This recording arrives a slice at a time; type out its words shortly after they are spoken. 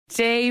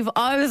Dave,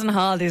 I was on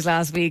holidays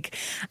last week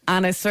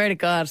and I swear to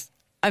God,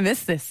 I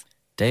missed this.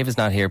 Dave is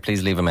not here.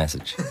 Please leave a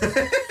message.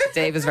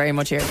 Dave is very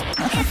much here. It's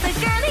the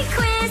Girly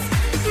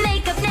Quiz.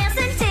 Makeup, nails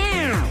and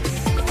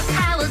do.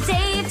 How will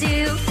Dave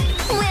do?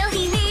 Will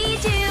he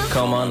need you?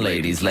 Come on,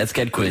 ladies, let's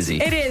get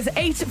quizzy. It is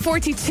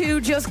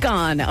 8:42 just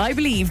gone. I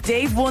believe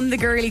Dave won the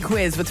Girly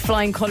Quiz with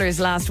flying colours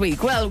last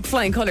week. Well,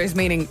 flying colours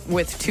meaning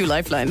with 2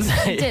 lifelines.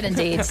 He did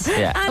indeed.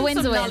 Yeah. And A win's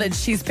some a win. knowledge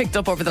she's picked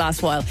up over the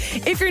last while.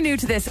 If you're new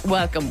to this,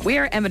 welcome. We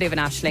are Emma, Dave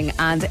and Aisling,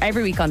 and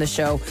every week on the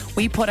show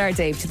we put our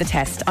Dave to the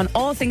test on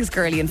all things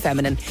girly and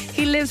feminine.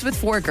 He lives with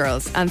 4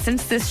 girls, and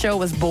since this show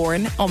was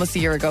born almost a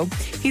year ago,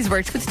 he's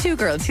worked with 2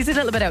 girls. He's a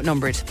little bit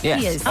outnumbered. Yes,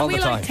 He is. all And we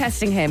the time. like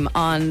testing him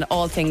on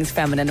all things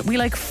feminine. We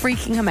like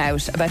freaking him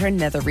out about her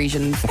nether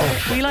regions.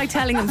 We like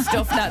telling him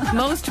stuff that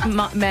most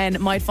men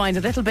might find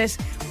a little bit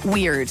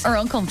weird. Or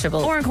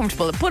uncomfortable. Or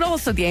uncomfortable. But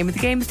also the aim of the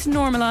game is to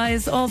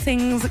normalise all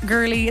things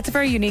girly. It's a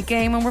very unique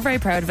game and we're very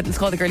proud of it. It's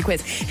called the Girly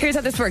Quiz. Here's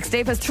how this works.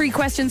 Dave has 3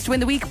 questions to win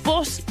the week,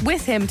 but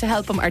with him to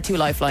help him are 2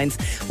 lifelines.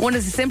 One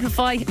is a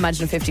simplify,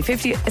 imagine a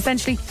 50-50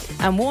 essentially,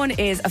 and one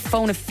is a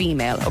phone a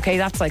female. Okay,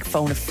 that's like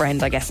phone a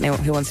friend, I guess, now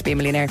who wants to be a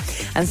millionaire.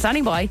 And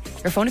standing by,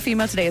 your phone a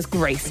female today is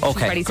Grace. She's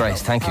Okay, ready to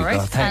Grace, go. thank you, All right?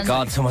 God. Thank And-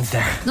 God someone's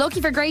there. Lucky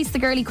for Grace, the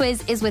Girly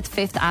Quiz is with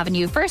Fifth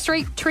Avenue.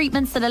 First-rate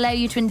treatments that allow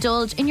you to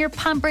indulge in your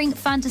pampering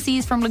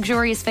fantasies, from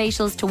luxurious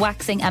facials to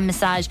waxing and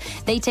massage.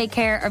 They take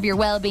care of your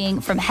well-being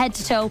from head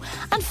to toe.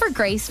 And for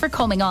Grace, for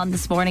coming on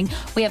this morning,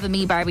 we have a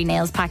Me Barbie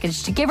Nails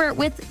package to give her,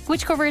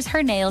 which covers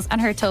her nails and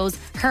her toes,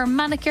 her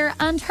manicure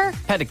and her...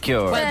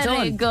 Pedicure. Well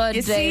Very done. good,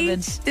 You see, David.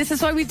 this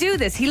is why we do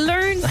this. He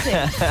learns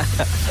it.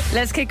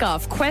 Let's kick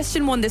off.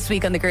 Question 1 this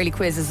week on the Girly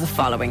Quiz is the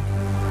following.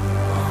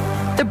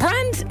 The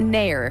brand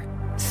Nair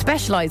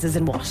specialises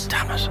in what?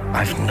 Damn it.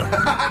 I've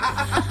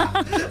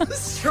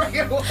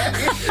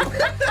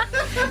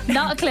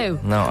Not a clue.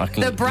 no, I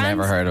can The brand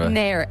never heard of it.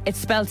 Nair, it's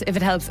spelt, if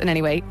it helps in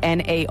any way,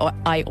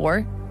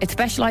 N-A-I-R. It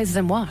specialises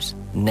in what?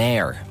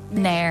 Nair.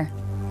 Nair.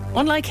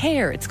 Unlike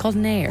hair, it's called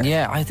Nair.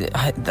 Yeah,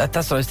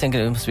 that's what I was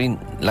thinking. It must be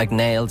like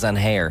nails and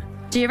hair.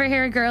 Do you ever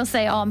hear a girl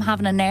say, "Oh, I'm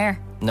having a nair"?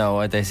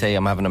 No, they say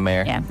I'm having a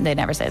mare. Yeah, they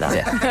never say that.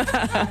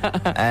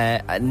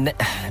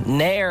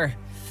 Nair.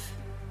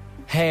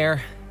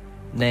 Hair.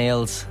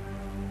 Nails,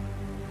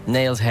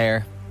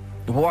 hair.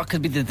 What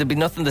could be? There'd be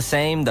nothing the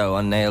same though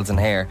on nails and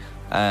hair.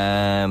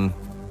 I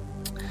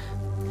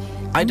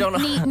don't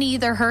know.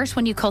 Neither hurt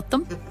when you cut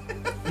them.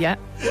 Yeah.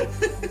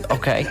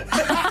 Okay.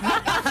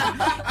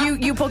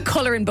 You put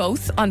colour in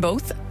both, on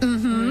both.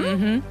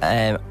 I'm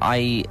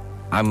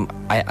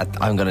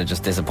gonna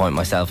just disappoint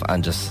myself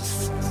and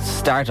just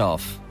start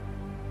off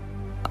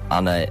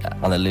on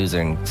a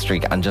losing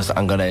streak and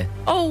I'm gonna.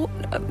 Oh,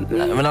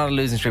 I'm not a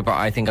losing streak, but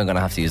I think I'm gonna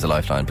have to use the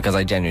lifeline because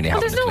I genuinely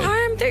haven't. there's no a clue.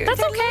 harm there. That's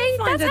There's okay.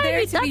 lifelines are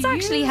there to be That's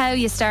actually used. how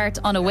you start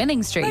on a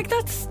winning streak. Like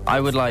that's. I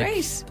would like.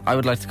 Great. I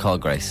would like to call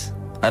Grace.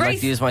 I'd like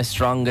Grace? to use my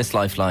strongest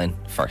lifeline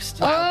first.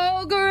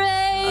 Oh,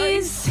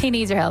 Grace! He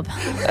needs your help.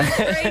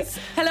 Grace,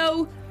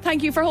 hello.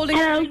 Thank you for holding.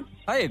 Hello.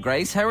 Hiya,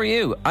 Grace. How are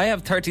you? I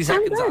have 30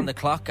 seconds on the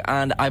clock,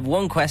 and I've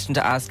one question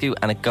to ask you,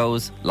 and it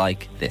goes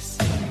like this: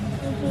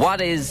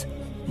 what is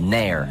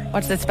Nair?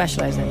 What does it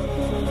specialise in?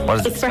 What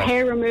is It's for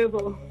hair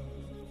removal.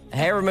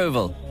 Hair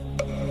removal.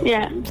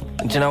 Yeah. Do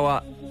you know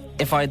what?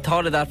 If I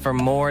thought of that for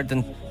more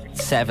than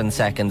 7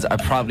 seconds, I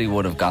probably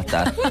would have got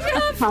that.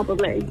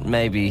 Probably.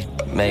 maybe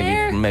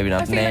Hair?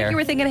 not. I feel Nair. like you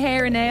were thinking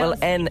hair and nails.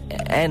 Well,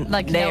 N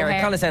Like no Nair. It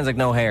hair. kind of sounds like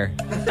no hair.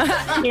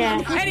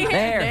 Yeah. any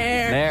hair?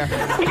 Nair.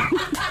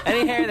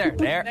 Any hair there?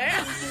 Nair.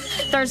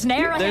 There's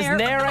Nair a There's hair.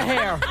 Nair a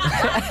hair.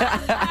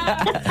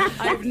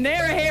 I've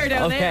never hair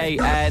down Okay,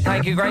 there.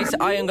 thank you, Grace.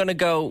 I am going to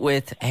go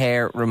with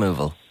hair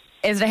removal.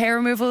 Is it a hair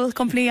removal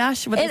company,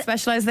 Ash? Would they It-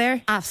 specialise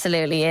there?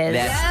 Absolutely is.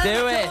 Let's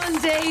do Well it.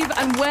 done, Dave,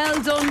 and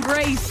well done,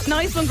 Grace.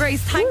 Nice one,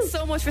 Grace. Thanks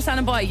so much for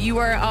standing by. You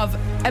were of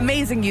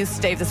amazing use,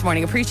 Dave, this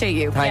morning. Appreciate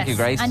you. Thank you,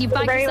 Grace. And you've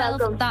bagged Very yourself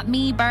welcome. that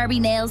Me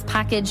Barbie Nails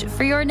package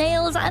for your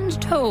nails and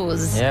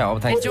toes. Yeah, oh,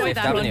 thanks to Enjoyed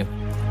Fifth that one.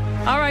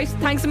 Avenue. All right,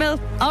 thanks a mil.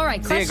 All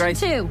right, See you,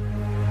 question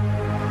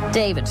Grace. 2.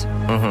 David.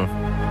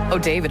 Oh,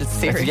 David, it's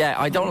serious. Yeah,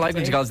 I don't like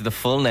when she calls you the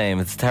full name.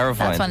 It's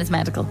terrifying. That's when it's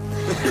medical.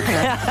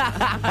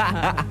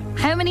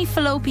 How many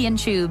fallopian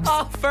tubes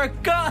Oh, for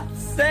God's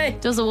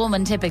sake. does a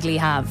woman typically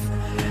have?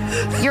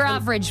 Your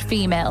average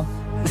female.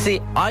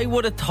 See, I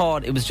would have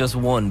thought it was just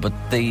one, but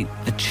the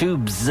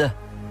tubes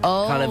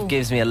Oh. kind of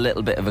gives me a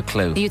little bit of a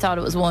clue. You thought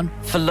it was one.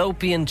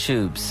 Fallopian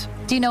tubes.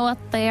 Do you know what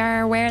they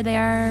are, where they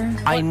are?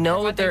 I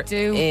know what they they're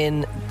do.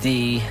 in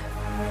the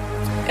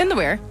In the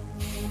where?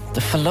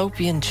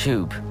 fallopian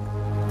tube.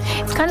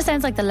 It kind of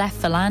sounds like the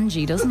left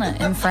phalange, doesn't it,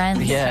 in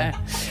Friends? Yeah.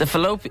 The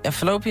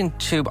fallopian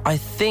tube, I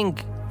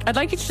think I'd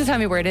like you to tell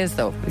me where it is,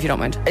 though, if you don't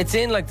mind. it's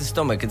in like the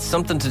stomach. It's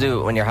something to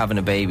do when you're having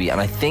a baby, and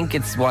I think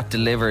it's what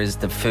delivers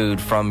the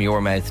food from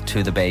your mouth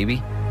to the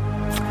baby.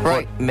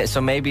 Right. So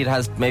maybe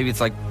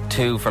it's like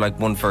 2 for like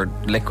one for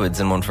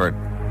liquids and one for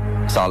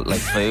salt, like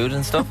food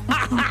and stuff.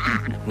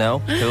 No?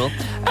 Cool.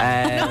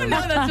 No,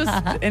 that's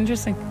just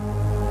interesting.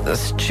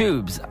 There's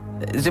tubes.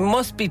 It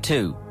must be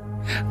 2.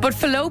 But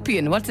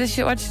fallopian, what's this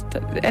shit?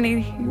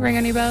 Any ring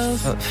any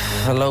bells?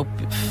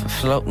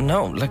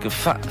 No, like a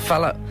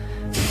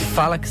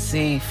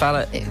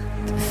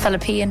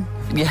Fallopian.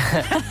 Yeah.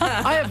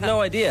 I have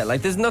no idea.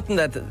 Like, there's nothing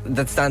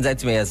that stands out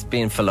to me as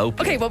being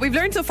fallopian. Okay, what we've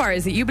learned so far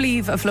is that you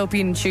believe a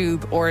fallopian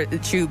tube or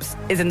tubes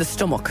is in the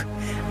stomach,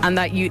 and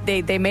that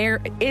they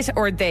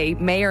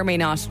may or may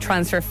not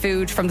transfer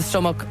food from the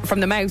stomach, from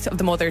the mouth of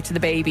the mother to the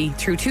baby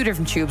through two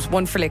different tubes,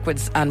 one for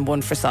liquids and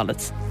one for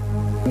solids.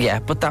 Yeah,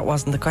 but that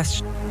wasn't the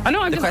question. I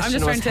know. The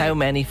question was how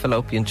many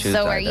fallopian tubes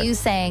So are are there? you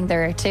saying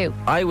there are two?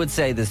 I would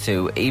say there's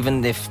two,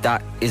 even if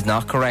that is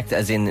not correct,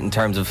 as in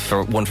terms of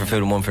one for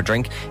food and one for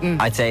drink.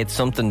 I'd say it's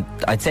something.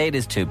 I'd say it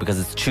is two because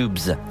it's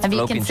tubes. Have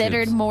you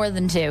considered more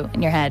than two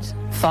in your head?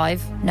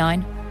 5,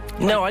 9?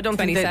 No, I don't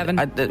 27.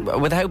 think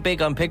with how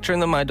big I'm picturing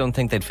them, I don't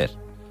think they'd fit.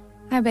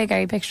 How big are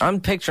you picturing?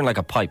 I'm picturing like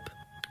a pipe.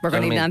 We're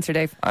going to need an answer,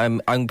 Dave.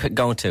 I'm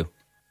going to.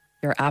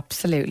 You're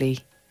absolutely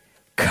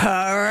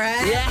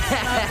correct.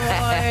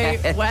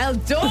 Yeah. Boy. Well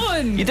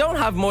done. You don't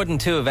have more than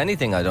two of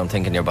anything, I don't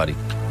think, in your body.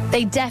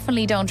 They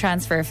definitely don't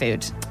transfer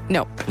food.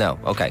 No.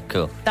 Okay,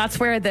 cool. That's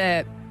where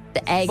the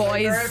egg.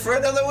 boys. For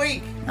another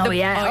week. Oh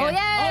yeah. Oh, Oh yeah.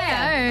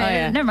 yeah. Oh,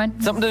 yeah. Never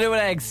mind. Something to do with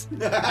eggs. So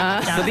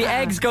the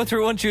eggs go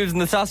through one tube and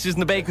the sausages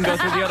and the bacon go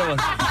through the other one.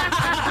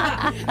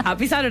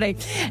 Happy Saturday.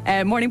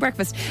 Morning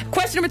breakfast.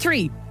 Question number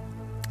 3.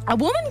 A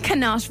woman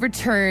cannot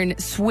return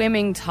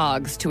swimming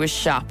togs to a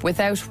shop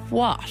without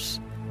what?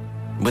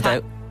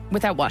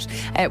 Without what?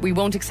 We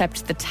won't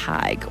accept the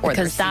tag or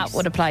Because the that receipt.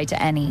 would apply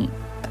to any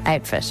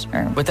outfit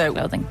or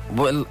clothing.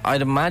 Well,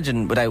 I'd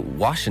imagine without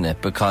washing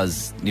it,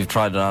 because you've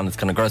tried it on, it's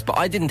kind of gross. But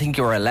I didn't think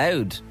you were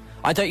allowed.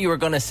 I thought you were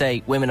going to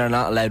say women are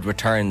not allowed to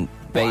return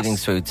bathing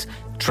suits.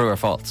 True or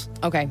false?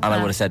 Okay. And I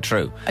would have said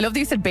true. I love that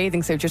you said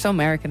bathing suit. You're so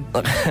American.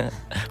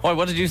 Why?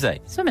 What did you say?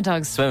 Swimming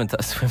togs. Swimming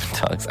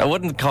togs. I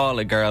wouldn't call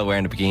a girl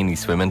wearing a bikini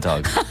swimming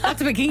togs. That's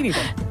a bikini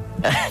then.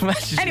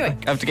 Imagine, Anyway.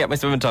 I have to get my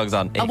swimming togs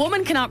on. A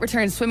woman cannot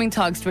return swimming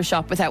togs to a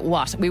shop without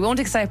what? We won't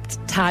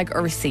accept tag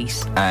or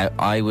receipt.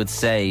 I would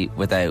say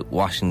without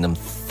washing them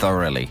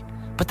thoroughly.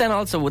 But then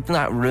also, wouldn't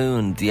that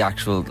ruin the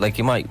actual, like,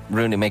 you might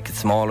ruin it, make it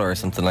smaller or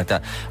something like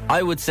that.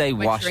 I would say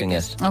washing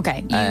drink it.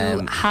 Okay,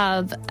 you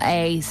have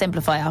a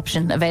simplify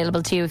option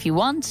available to you if you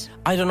want.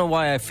 I don't know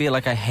why I feel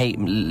like I hate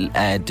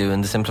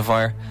doing the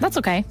simplifier. That's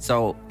okay.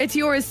 So It's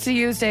yours to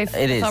use, Dave.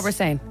 it is. That's all we're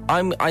saying.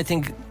 I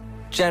think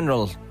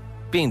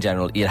being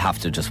general, you'd have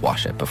to just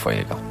wash it before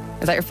you go.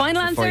 Is that your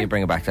final Before answer? you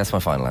bring it back. That's my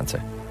final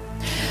answer.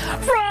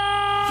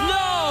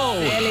 No!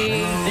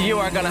 Really? You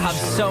are going to have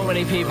so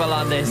many people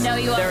on this. No,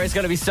 you won't. There is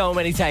going to be so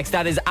many texts.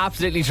 That is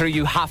absolutely true.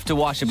 You have to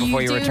wash it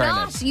before you do return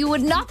not. it. You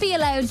would not be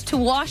allowed to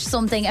wash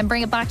something and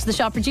bring it back to the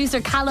shop. Producer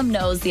Callum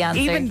knows the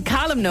answer. Even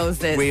Callum knows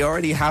this. We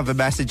already have a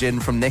message in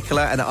from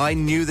Nicola, and I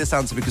knew this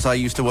answer because I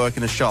used to work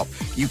in a shop.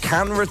 You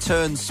can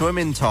return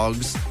swimming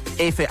togs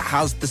if it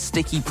has the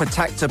sticky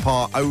protector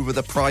part over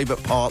the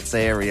private parts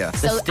area.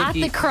 So at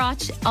sticky- the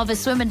crotch of a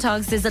swimming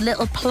togs, there's a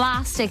little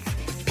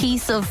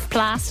piece of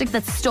plastic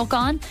that's stuck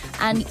on,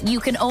 and you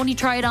can only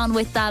try it on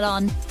with that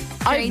on.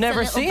 I've Creates a never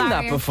little seen that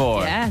barrier.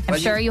 before. Yeah. I'm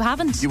sure you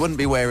haven't. You wouldn't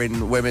be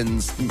wearing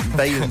women's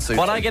bathing suits.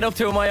 What I get up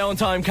to in my own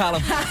time,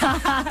 Callum.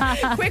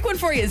 Quick one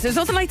for you. Is there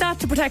something like that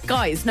to protect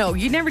guys? No,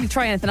 you never really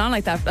try anything on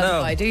like that. As a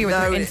guy, do you? With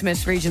No, your it-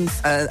 intimate regions.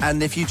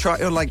 And if you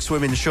try on like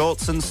swimming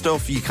shorts and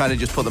stuff, you kind of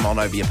just put them on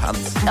over your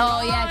pants.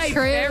 Oh yeah, Right,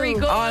 true. very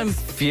good. I'm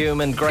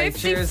fuming. Great.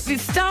 50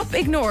 Cheers. Stop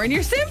ignoring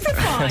your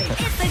simplify.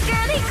 It's the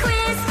Girly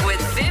Quiz.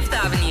 With Fifth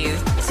Avenue,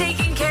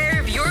 taking care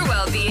of your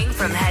well-being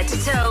from head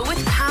to toe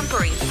with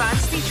pampering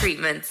fantasy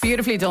treatments.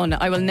 Beautifully done.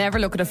 I will never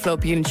look at a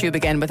fallopian tube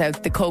again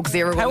without the Coke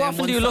Zero. How going down often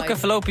one do you look side. at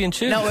fallopian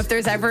tubes? No, if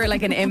there's ever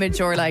like an image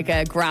or like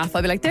a graph,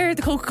 I'll be like, there,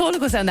 the Coca-Cola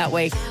goes down that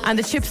way, and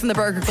the chips and the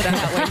burger go down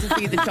that way to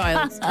feed the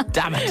child.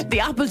 Damn it. The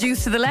apple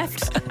juice to the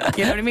left.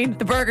 You know what I mean?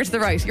 The burger to the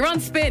right. You're on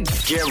spin.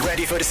 Get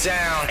ready for the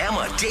sound.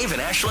 Emma, Dave,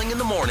 and Ashling in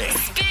the morning.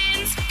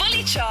 Spins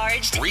Fully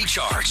Charged.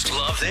 Recharged.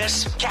 Love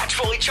this? Catch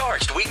Fully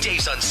Charged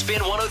weekdays on Spin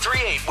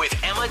 103.8 with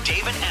Emma,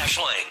 Dave, and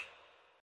Ashling.